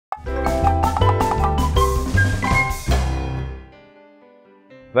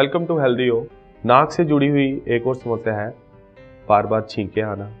Welcome to healthy हो। नाक से जुड़ी हुई एक और समस्या है बार बार छींके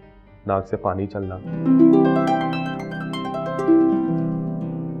आना, नाक से पानी चलना।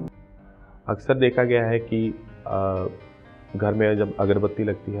 अक्सर देखा गया है कि घर में जब अगरबत्ती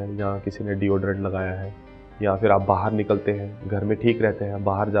लगती है या किसी ने डिओड्रेंट लगाया है या फिर आप बाहर निकलते हैं, घर में ठीक रहते हैं,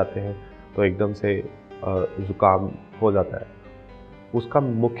 बाहर जाते हैं तो एकदम से ज़ुकाम हो जाता है। उसका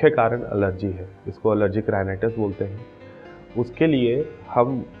मुख्य कारण एलर्जी है, इसको एलर्जिक राइनाइटिस बोलते हैं। उसके लिए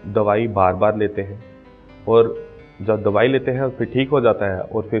हम दवाई बार बार लेते हैं और जब दवाई लेते हैं फिर ठीक हो जाता है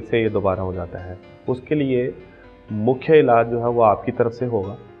और फिर से ये दोबारा हो जाता है। उसके लिए मुख्य इलाज जो है वो आपकी तरफ से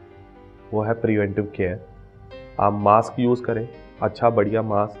होगा, वो है प्रिवेंटिव केयर। आप मास्क यूज़ करें, अच्छा बढ़िया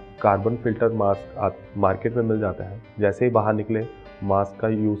मास्क, कार्बन फिल्टर मास्क आप मार्केट में मिल जाता है। जैसे ही बाहर निकले मास्क का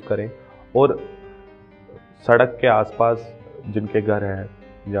यूज़ करें और सड़क के आसपास जिनके घर हैं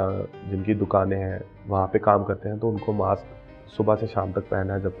या जिनकी दुकानें हैं वहाँ पे काम करते हैं तो उनको मास्क सुबह से शाम तक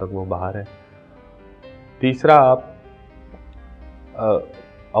पहना है जब तक वो बाहर है। तीसरा, आप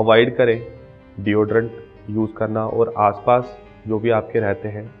अवॉइड करें डिओड्रेंट यूज़ करना और आसपास जो भी आपके रहते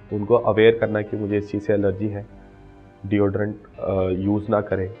हैं उनको अवेयर करना कि मुझे इस चीज़ से एलर्जी है। डिओड्रेंट यूज़ ना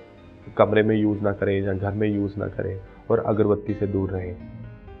करें, कमरे में यूज़ ना करें या घर में यूज़ ना करें और अगरबत्ती से दूर रहें।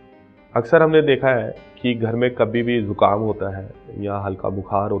 अक्सर हमने देखा है कि घर में कभी भी ज़ुकाम होता है या हल्का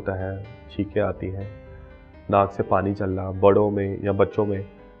बुखार होता है, छींकें आती हैं, नाक से पानी चलना बड़ों में या बच्चों में,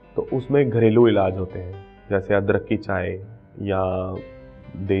 तो उसमें घरेलू इलाज होते हैं जैसे अदरक की चाय या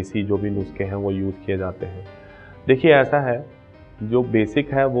देसी जो भी नुस्खे हैं वो यूज़ किए जाते हैं। देखिए ऐसा है, जो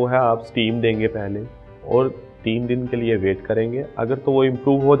बेसिक है वो है आप स्टीम देंगे पहले और 3 दिन के लिए वेट करेंगे। अगर तो वो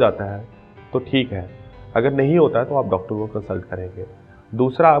इम्प्रूव हो जाता है तो ठीक है, अगर नहीं होता है तो आप डॉक्टर को कंसल्ट करेंगे।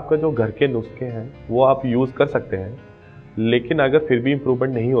 दूसरा, आपका जो घर के नुस्खे हैं वो आप यूज़ कर सकते हैं, लेकिन अगर फिर भी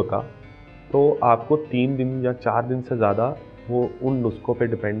इम्प्रूवमेंट नहीं होता तो आपको 3 दिन या 4 दिन से ज़्यादा वो उन नुस्खों पे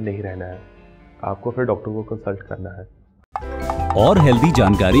डिपेंड नहीं रहना है, आपको फिर डॉक्टर को कंसल्ट करना है। और हेल्दी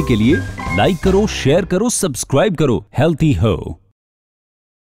जानकारी के लिए लाइक करो, शेयर करो, सब्सक्राइब करो हेल्थी हो।